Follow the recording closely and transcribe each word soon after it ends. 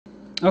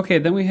Okay,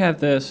 then we have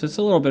this. It's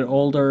a little bit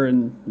older,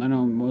 and I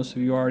know most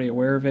of you are already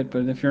aware of it,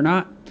 but if you're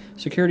not,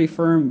 security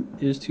firm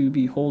is to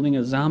be holding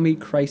a zombie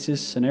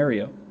crisis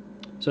scenario.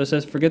 So it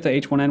says, forget the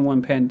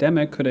H1N1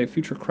 pandemic. Could a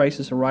future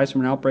crisis arise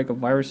from an outbreak of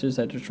viruses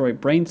that destroy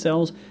brain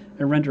cells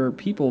and render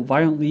people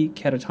violently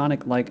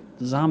catatonic like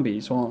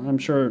zombies? Well, I'm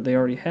sure they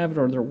already have it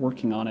or they're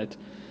working on it.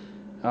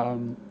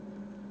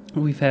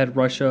 We've had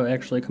Russia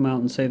actually come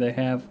out and say they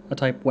have a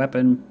type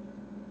weapon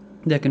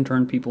that can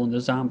turn people into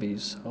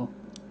zombies.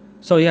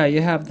 So yeah,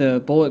 you have the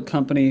bullet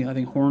company, I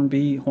think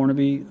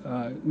Hornby,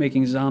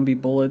 making zombie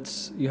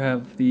bullets. You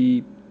have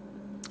the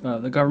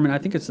government, I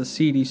think it's the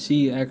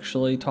CDC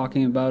actually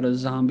talking about a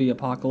zombie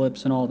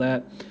apocalypse and all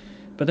that.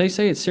 But they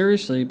say it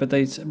seriously, but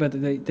they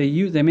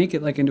make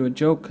it like into a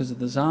joke because of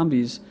the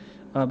zombies.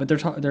 But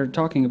they're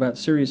talking about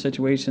serious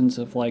situations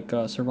of like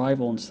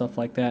survival and stuff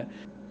like that.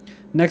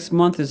 Next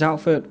month, his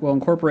outfit will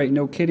incorporate,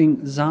 no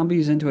kidding,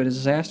 zombies into a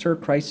disaster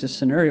crisis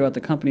scenario at the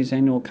company's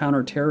annual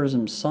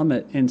counterterrorism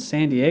summit in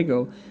San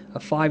Diego, a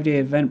 5-day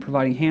event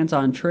providing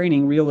hands-on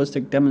training,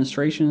 realistic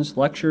demonstrations,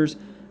 lectures,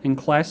 and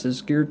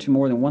classes geared to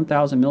more than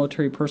 1,000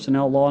 military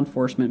personnel, law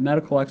enforcement,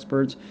 medical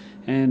experts,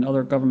 and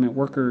other government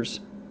workers.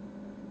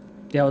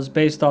 Yeah, it was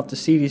based off the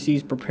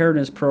CDC's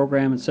preparedness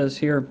program. It says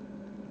here,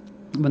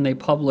 when they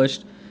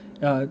published,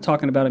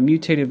 talking about a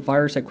mutated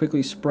virus that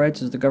quickly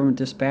spreads as the government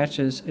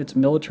dispatches its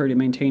military to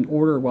maintain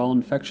order while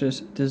infectious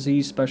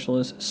disease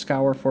specialists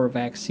scour for a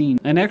vaccine.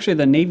 And actually,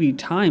 the Navy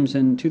Times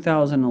in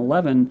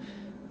 2011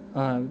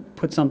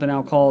 put something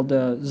out called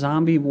the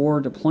Zombie War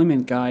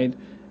Deployment Guide,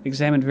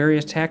 examined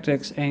various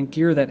tactics and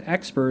gear that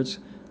experts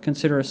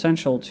consider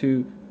essential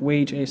to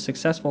wage a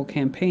successful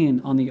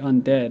campaign on the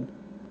undead.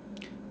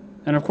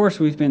 And of course,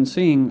 we've been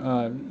seeing,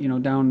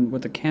 down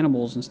with the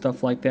cannibals and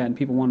stuff like that, and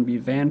people want to be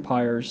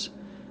vampires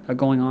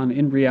going on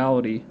in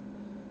reality.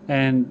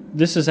 And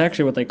this is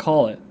actually what they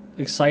call it,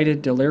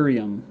 excited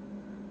delirium.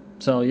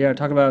 So yeah,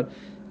 talk about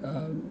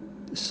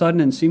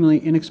sudden and seemingly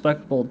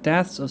inexplicable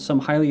deaths of some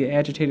highly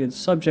agitated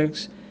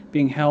subjects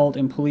being held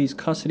in police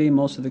custody.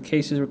 Most of the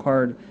cases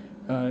required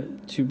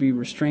to be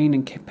restrained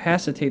and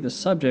capacitate the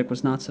subject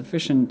was not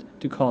sufficient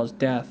to cause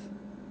death.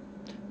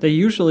 They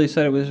usually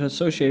said it was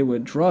associated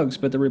with drugs,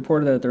 but they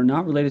reported that they're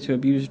not related to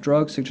abused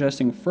drugs,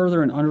 suggesting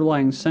further an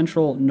underlying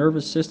central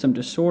nervous system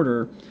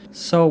disorder.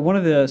 So one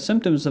of the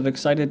symptoms of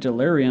excited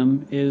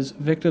delirium is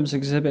victims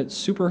exhibit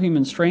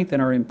superhuman strength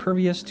and are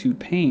impervious to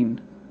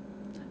pain.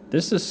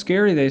 This is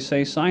scary, they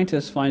say.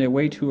 Scientists find a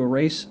way to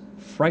erase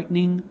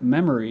frightening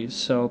memories.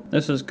 So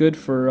this is good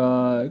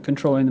for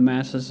controlling the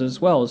masses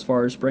as well, as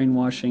far as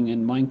brainwashing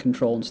and mind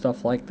control and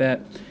stuff like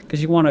that.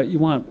 Because you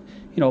want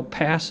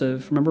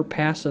passive, remember,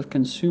 passive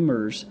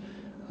consumers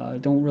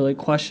don't really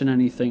question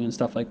anything and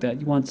stuff like that.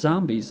 You want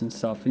zombies and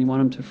stuff, and you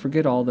want them to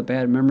forget all the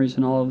bad memories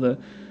and all of the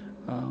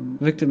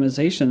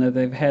victimization that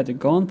they've had to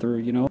gone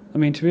through, I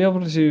mean, to be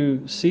able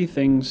to see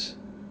things,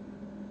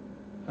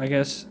 I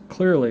guess,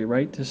 clearly,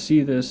 right? To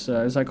see this,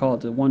 as I call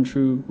it, the one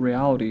true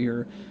reality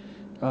here,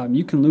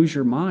 you can lose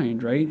your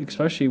mind, right?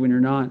 Especially when you're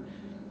not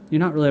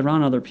really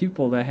around other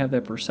people that have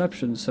that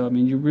perception. So, I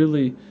mean,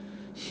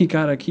 you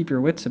gotta keep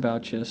your wits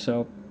about you,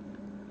 so...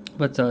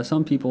 But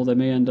some people, they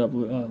may end up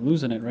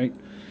losing it, right?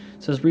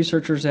 It says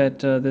researchers at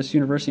this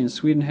university in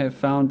Sweden have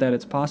found that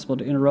it's possible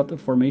to interrupt the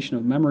formation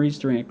of memories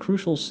during a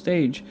crucial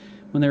stage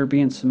when they're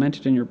being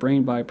cemented in your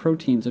brain by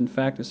proteins. In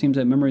fact, it seems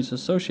that memories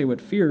associated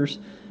with fears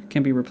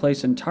can be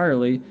replaced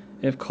entirely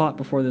if caught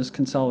before this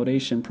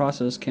consolidation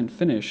process can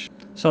finish.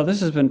 So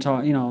this has been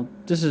taught,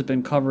 this has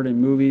been covered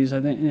in movies.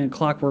 I think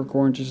Clockwork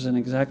Orange isn't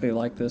exactly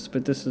like this,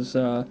 but this is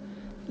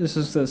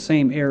the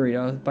same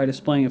area. By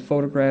displaying a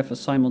photograph of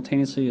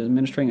simultaneously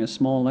administering a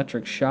small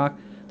electric shock,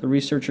 the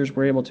researchers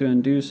were able to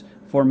induce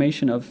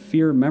formation of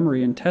fear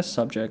memory in test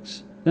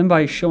subjects. Then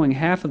by showing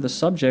half of the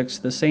subjects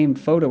the same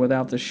photo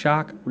without the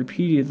shock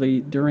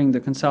repeatedly during the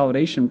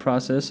consolidation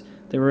process,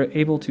 they were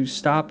able to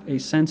stop a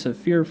sense of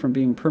fear from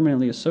being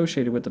permanently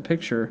associated with the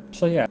picture.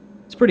 So yeah,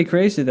 it's pretty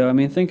crazy though. I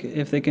mean, think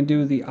if they can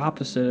do the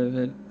opposite of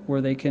it,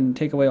 where they can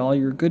take away all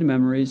your good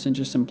memories and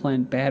just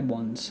implant bad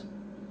ones.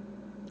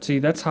 See,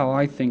 that's how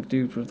I think,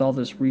 dude, with all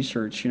this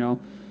research,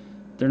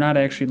 they're not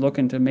actually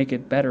looking to make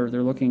it better,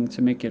 they're looking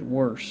to make it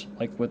worse.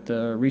 Like with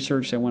the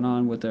research that went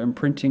on with the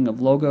imprinting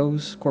of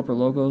logos, corporate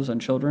logos on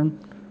children.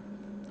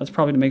 That's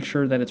probably to make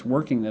sure that it's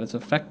working, that it's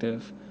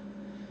effective.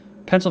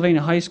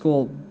 Pennsylvania high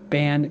school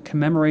band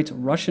commemorates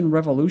Russian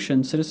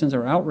Revolution. Citizens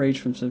are outraged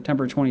from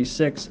September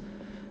 26th.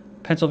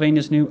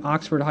 Pennsylvania's new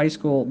Oxford High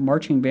School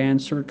marching band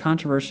stirred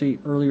controversy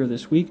earlier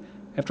this week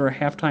after a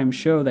halftime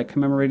show that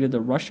commemorated the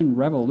Russian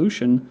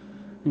Revolution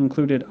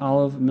included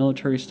olive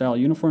military-style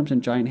uniforms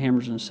and giant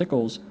hammers and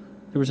sickles.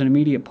 There was an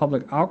immediate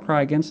public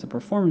outcry against the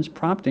performance,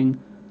 prompting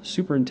the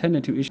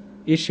superintendent to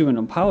issue an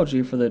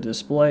apology for the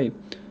display.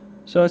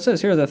 So it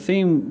says here the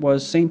theme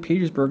was St.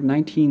 Petersburg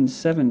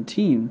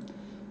 1917.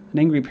 An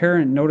angry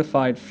parent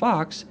notified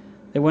Fox.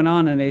 They went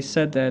on and they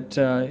said that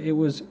it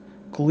was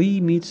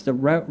Glee meets the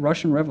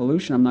Russian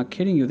Revolution. I'm not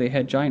kidding you. They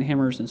had giant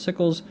hammers and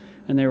sickles,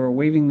 and they were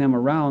waving them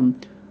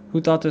around Who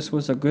thought this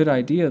was a good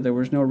idea? There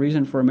was no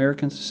reason for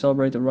Americans to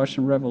celebrate the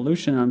Russian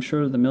Revolution. I'm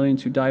sure the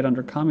millions who died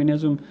under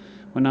communism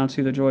would not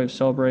see the joy of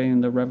celebrating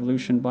the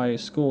revolution by a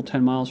school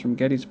 10 miles from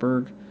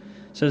Gettysburg.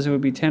 Says it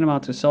would be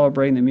tantamount to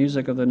celebrating the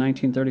music of the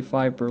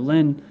 1935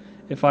 Berlin.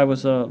 If I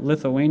was a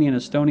Lithuanian,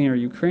 Estonian, or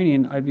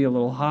Ukrainian, I'd be a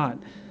little hot.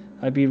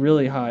 I'd be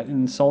really hot.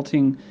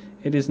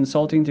 It is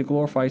insulting to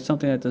glorify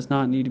something that does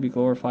not need to be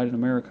glorified in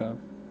America.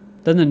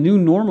 Then the new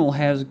normal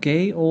has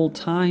gay old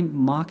time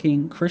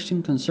mocking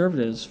Christian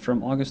conservatives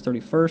from August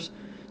 31st.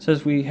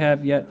 Says we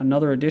have yet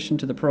another addition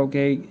to the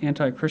pro-gay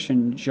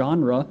anti-Christian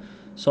genre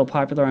so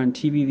popular on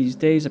TV these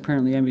days.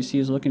 Apparently NBC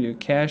is looking to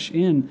cash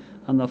in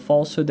on the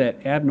falsehood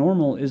that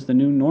abnormal is the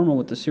new normal,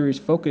 with the series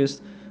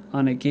focused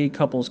on a gay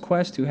couple's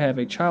quest to have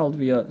a child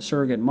via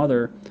surrogate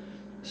mother.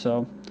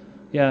 So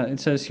yeah, it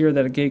says here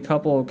that a gay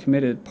couple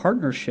committed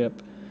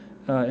partnership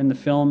in the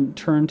film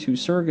turned to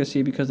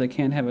surrogacy because they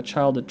can't have a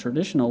child the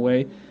traditional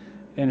way.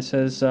 And it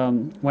says,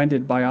 when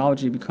did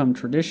biology become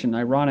tradition?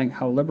 Ironic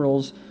how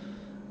liberals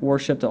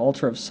worship the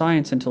altar of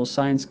science until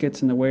science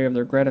gets in the way of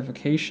their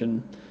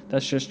gratification.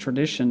 That's just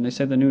tradition. They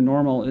say the new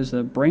normal is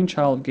the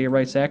brainchild of gay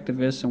rights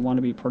activist and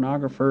wannabe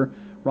pornographer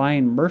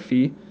Ryan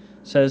Murphy.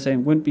 Says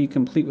and wouldn't be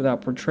complete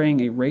without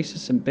portraying a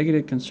racist and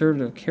bigoted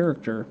conservative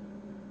character.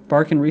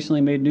 Barkin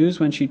recently made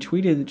news when she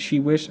tweeted that she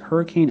wished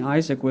Hurricane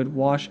Isaac would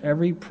wash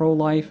every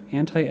pro-life,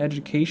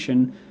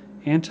 anti-education,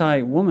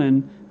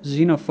 anti-woman,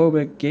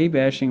 xenophobic,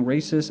 gay-bashing,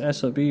 racist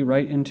SOB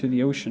right into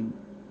the ocean.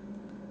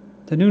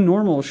 The new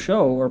normal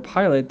show, or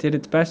pilot, did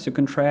its best to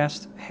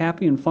contrast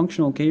happy and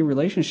functional gay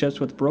relationships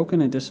with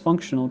broken and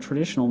dysfunctional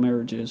traditional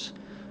marriages.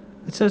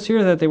 It says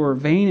here that they were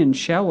vain and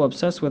shallow,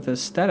 obsessed with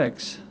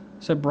aesthetics.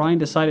 Said Brian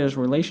decided his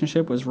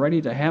relationship was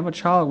ready to have a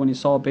child when he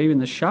saw a baby in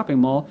the shopping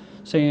mall,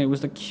 saying it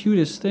was the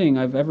cutest thing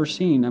I've ever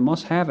seen. I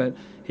must have it.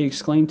 He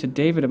exclaimed to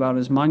David about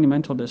his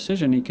monumental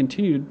decision. He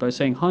continued by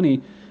saying,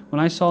 honey, when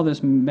I saw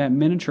that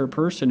miniature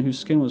person whose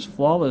skin was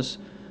flawless,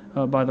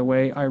 by the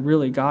way, I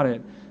really got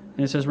it.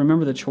 And it says,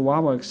 remember the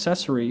Chihuahua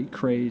accessory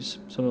craze.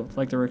 So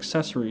like they're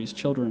accessories,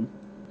 children.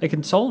 A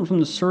consultant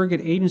from the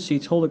surrogate agency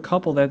told a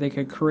couple that they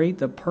could create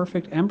the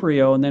perfect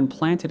embryo and then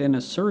plant it in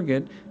a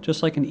surrogate,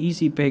 just like an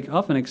easy bake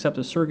oven, except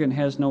the surrogate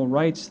has no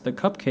rights to the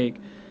cupcake.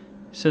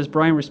 Says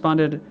Brian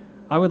responded,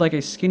 I would like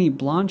a skinny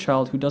blonde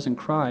child who doesn't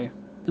cry.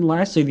 And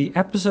lastly, the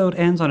episode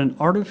ends on an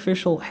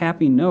artificial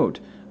happy note.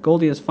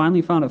 Goldie has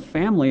finally found a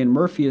family, and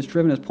Murphy has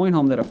driven his point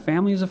home that a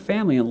family is a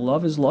family, and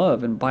love is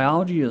love, and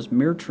biology is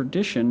mere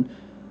tradition,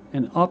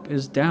 and up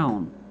is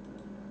down.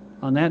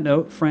 On that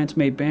note, France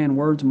may ban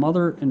words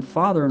mother and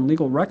father in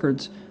legal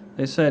records.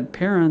 They said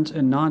parents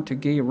and nod to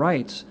gay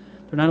rights.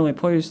 They're not only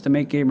poised to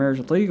make gay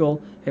marriage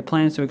legal, it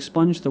plans to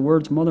expunge the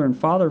words mother and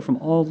father from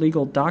all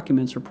legal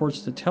documents,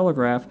 reports the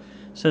Telegraph.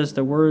 Says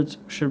the words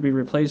should be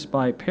replaced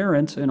by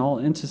parents in all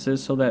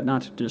instances so that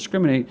not to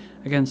discriminate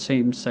against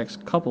same-sex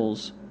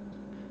couples.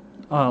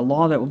 A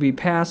law that will be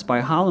passed by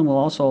Holland will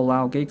also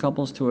allow gay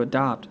couples to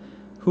adopt.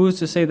 Who is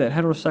to say that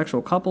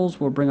heterosexual couples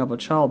will bring up a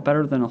child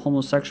better than a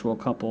homosexual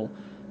couple?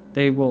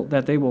 They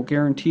will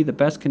guarantee the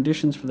best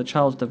conditions for the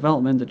child's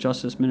development, the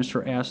Justice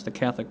Minister asked the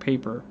Catholic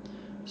paper.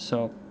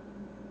 So,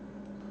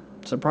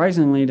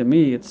 surprisingly to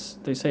me,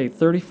 they say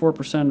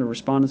 34% of the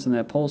respondents in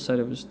that poll said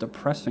it was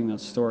depressing,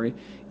 that story.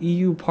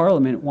 EU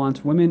Parliament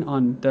wants women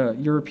on the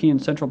European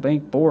Central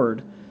Bank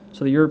board.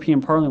 So the European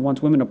Parliament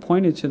wants women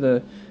appointed to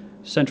the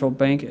Central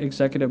Bank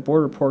Executive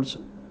Board, reports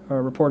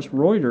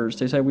Reuters.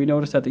 They said, we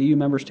noticed that the EU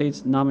member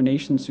states'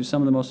 nominations to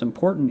some of the most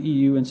important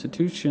EU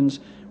institutions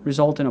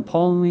result in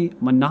appallingly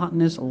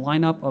monotonous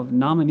lineup of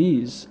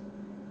nominees.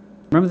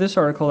 Remember this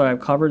article that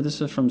I've covered? This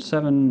is from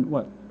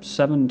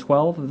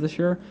 7/12 of this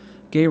year.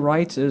 Gay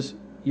rights is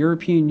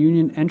European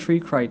Union entry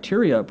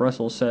criteria,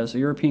 Brussels says. The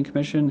European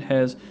Commission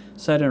has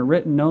said in a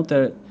written note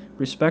that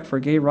respect for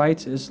gay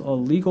rights is a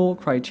legal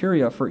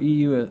criteria for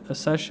EU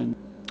accession.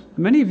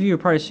 Many of you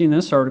have probably seen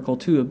this article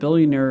too. A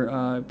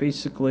billionaire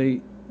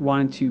basically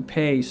wanted to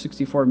pay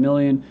 $64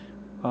 million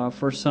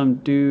for some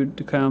dude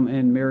to come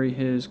and marry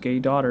his gay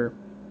daughter.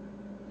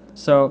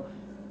 So,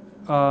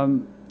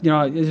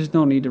 there's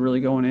no need to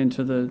really go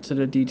into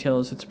the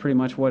details. It's pretty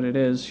much what it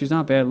is. She's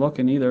not bad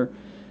looking either.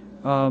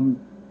 But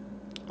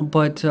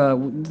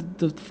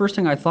the first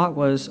thing I thought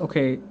was,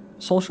 okay,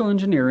 social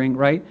engineering,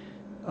 right?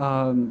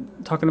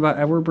 Talking about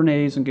Edward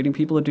Bernays and getting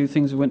people to do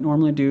things they wouldn't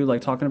normally do,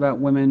 like talking about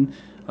women,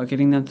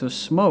 getting them to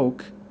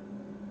smoke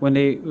when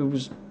it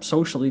was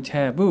socially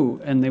taboo,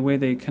 and the way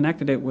they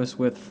connected it was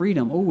with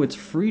freedom. Oh, it's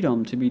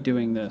freedom to be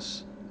doing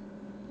this.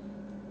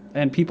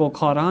 And people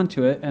caught on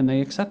to it, and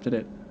they accepted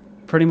it.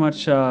 Pretty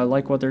much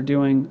like what they're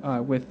doing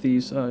with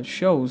these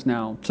shows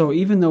now. So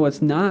even though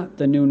it's not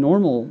the new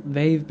normal,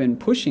 they've been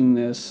pushing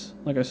this,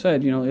 like I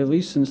said, at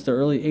least since the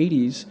early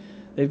 80s,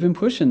 they've been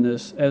pushing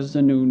this as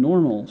the new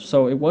normal.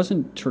 So it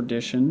wasn't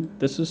tradition,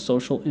 this is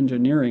social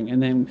engineering.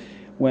 And then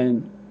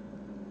when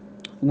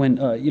in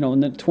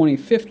the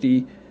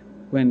 2050,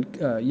 when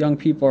young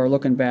people are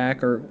looking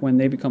back, or when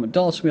they become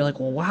adults, we're like,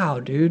 well, wow,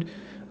 dude,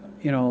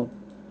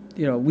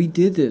 we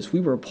did this.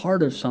 We were a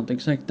part of something.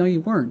 It's like, no,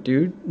 you weren't,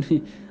 dude.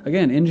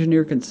 Again,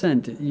 engineer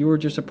consent. You were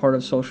just a part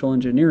of social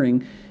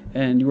engineering,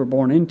 and you were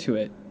born into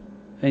it.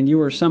 And you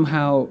were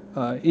somehow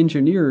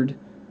engineered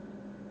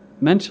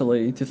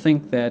mentally to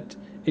think that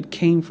it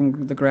came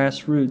from the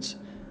grassroots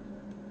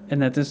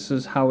and that this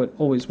is how it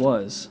always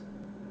was.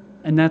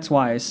 And that's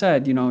why I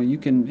said,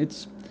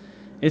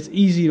 it's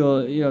easy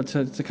to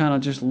to kind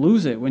of just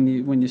lose it when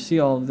you see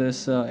all of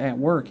this at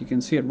work. You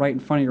can see it right in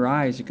front of your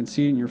eyes. You can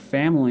see it in your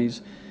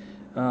families,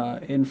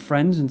 in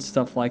friends and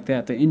stuff like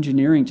that. The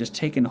engineering just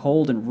taking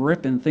hold and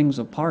ripping things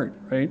apart,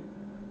 right?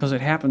 Because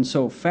it happens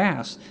so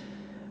fast.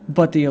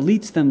 But the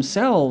elites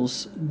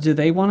themselves, do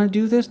they want to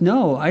do this?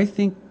 No, I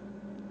think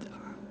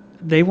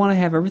they want to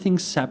have everything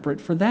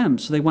separate for them.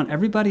 So they want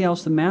everybody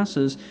else, the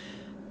masses,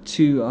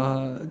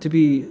 to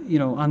be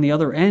on the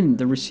other end,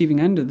 the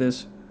receiving end of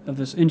this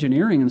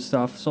engineering and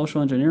stuff,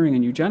 social engineering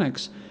and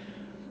eugenics.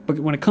 But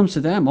when it comes to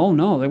them, oh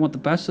no, they want the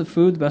best of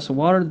food, the best of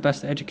water, the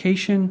best of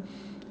education,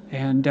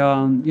 and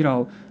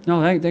no,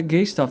 that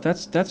gay stuff,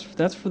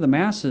 that's for the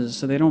masses,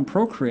 so they don't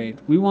procreate.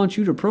 We want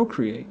you to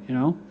procreate,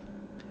 And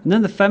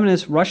then the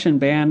feminist Russian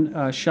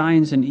ban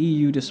shines in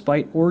EU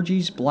despite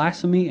orgies,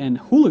 blasphemy, and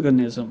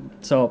hooliganism.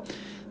 So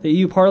the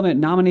EU Parliament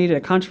nominated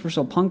a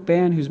controversial punk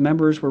band whose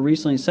members were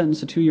recently sentenced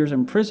to 2 years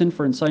in prison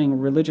for inciting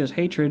religious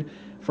hatred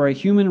for a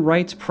human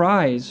rights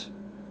prize,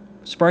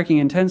 sparking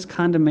intense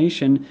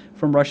condemnation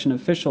from Russian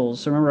officials.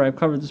 So remember, I've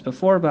covered this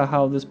before about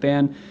how this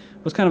ban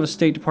was kind of a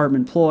State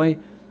Department ploy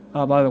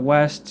by the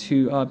West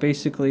to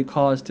basically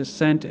cause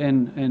dissent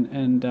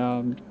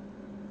and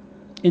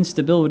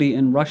instability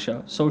in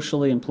Russia,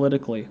 socially and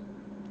politically.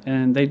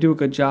 And they do a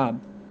good job.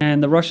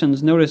 And the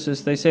Russians notice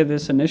this. They say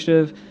this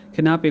initiative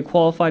cannot be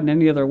qualified in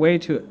any other way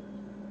to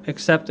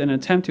accept an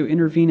attempt to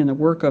intervene in the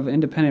work of an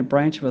independent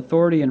branch of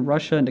authority in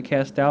Russia and to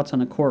cast doubts on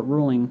the court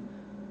ruling.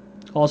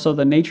 Also,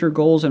 the nature,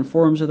 goals, and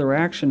forms of their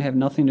action have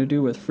nothing to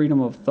do with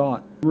freedom of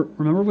thought.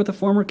 Remember what the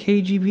former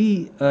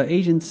KGB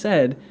agent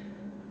said?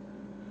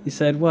 He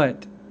said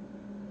what?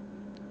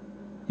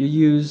 You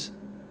use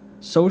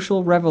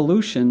social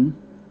revolution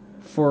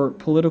for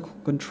political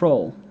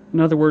control. In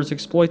other words,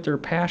 exploit their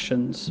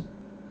passions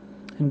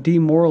and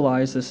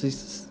demoralize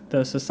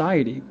the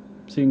society.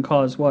 So you can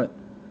cause what?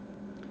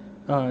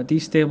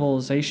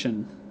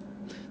 Destabilization.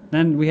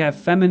 Then we have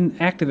FEMEN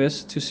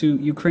activists to sue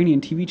Ukrainian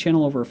TV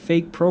channel over a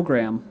fake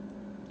program.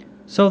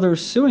 So they're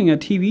suing a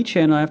TV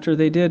channel after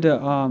they did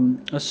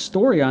a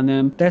story on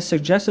them that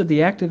suggested the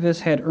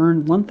activists had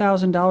earned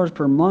 $1,000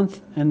 per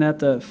month and that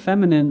the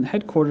FEMEN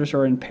headquarters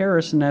are in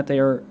Paris and that they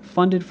are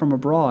funded from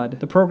abroad.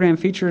 The program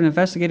featured an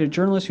investigative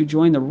journalist who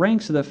joined the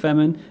ranks of the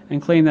FEMEN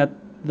and claimed that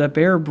the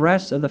bare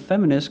breasts of the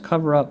feminists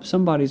cover up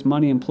somebody's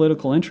money and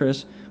political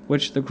interests,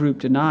 which the group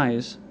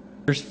denies.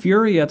 There's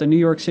fury at the New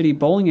York City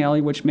bowling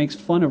alley, which makes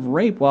fun of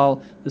rape,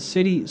 while the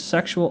city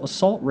sexual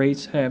assault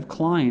rates have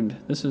climbed.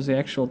 This is the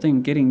actual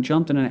thing. Getting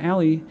jumped in an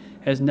alley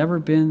has never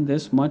been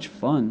this much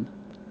fun.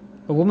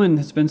 A woman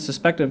has been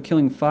suspected of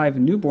killing 5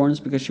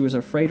 newborns because she was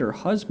afraid her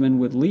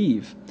husband would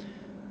leave.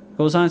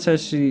 Goes on and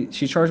says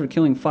she's charged with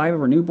killing 5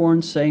 of her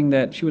newborns, saying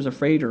that she was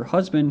afraid her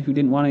husband, who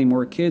didn't want any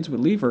more kids, would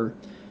leave her.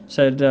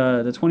 Said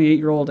the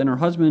 28-year-old and her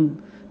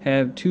husband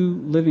have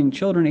 2 living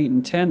children, 8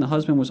 and 10. The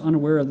husband was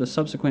unaware of the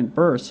subsequent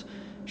births.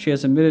 She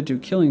has admitted to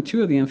killing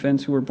 2 of the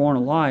infants who were born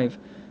alive.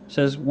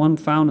 Says one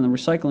found in the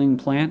recycling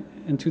plant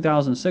in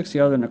 2006,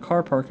 the other in a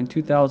car park in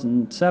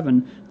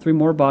 2007. 3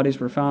 more bodies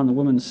were found in the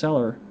woman's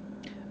cellar.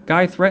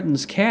 Guy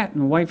threatens cat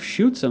and wife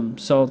shoots him,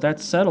 so that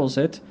settles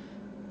it.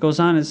 Goes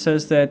on and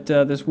says that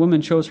this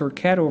woman chose her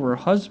cat over her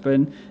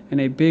husband in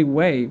a big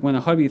way. When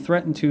the hubby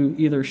threatened to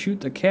either shoot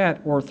the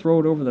cat or throw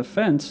it over the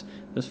fence,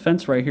 this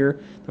fence right here,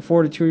 the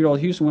 42-year-old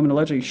Houston woman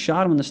allegedly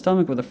shot him in the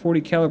stomach with a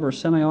 .40 caliber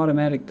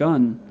semi-automatic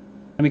gun.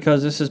 And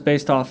because this is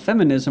based off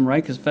feminism,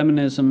 right? Because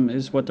feminism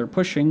is what they're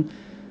pushing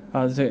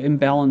to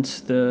imbalance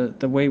the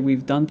way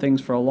we've done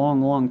things for a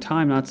long, long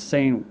time. Not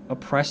saying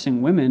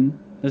oppressing women.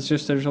 It's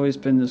just there's always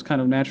been this kind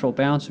of natural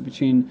balance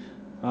between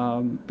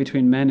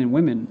men and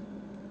women.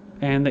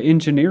 And the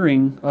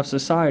engineering of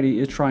society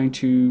is trying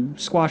to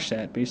squash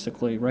that,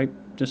 basically, right?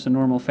 Just a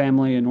normal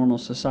family, a normal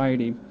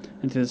society,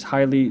 into this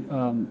highly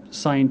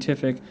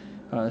scientifically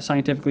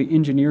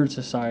engineered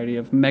society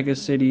of mega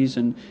cities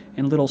and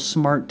little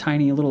smart,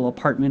 tiny little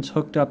apartments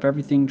hooked up,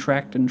 everything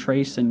tracked and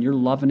traced, and you're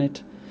loving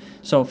it.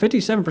 So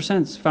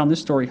 57% found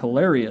this story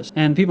hilarious.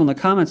 And people in the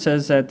comments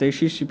says that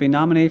she should be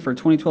nominated for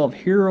 2012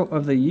 Hero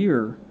of the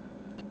Year.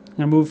 I'm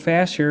gonna move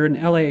fast here.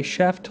 An LA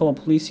chef told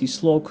police he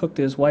slow cooked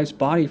his wife's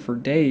body for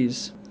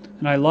days.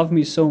 And I love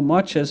me so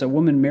much as a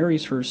woman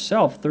marries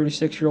herself.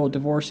 36-year-old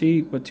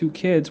divorcee with 2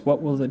 kids.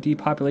 What will the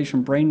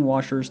depopulation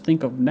brainwashers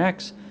think of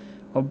next?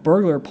 A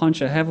burglar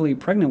punched a heavily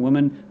pregnant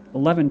woman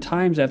 11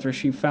 times after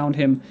she found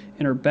him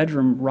in her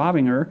bedroom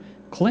robbing her.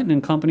 Clinton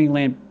and company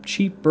land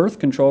cheap birth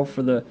control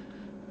for the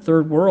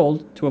third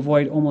world to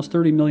avoid almost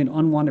 30 million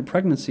unwanted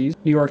pregnancies.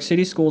 New York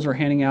City schools are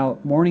handing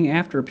out morning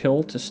after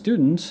pill to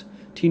students.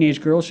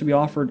 Teenage girls should be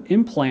offered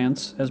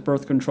implants as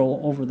birth control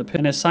over the pill.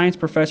 And a science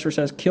professor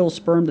says kill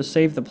sperm to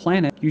save the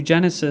planet.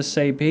 Eugenicists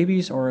say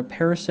babies are a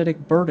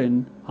parasitic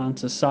burden on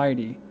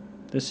society.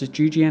 This is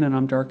GGN and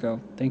I'm Darko.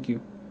 Thank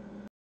you.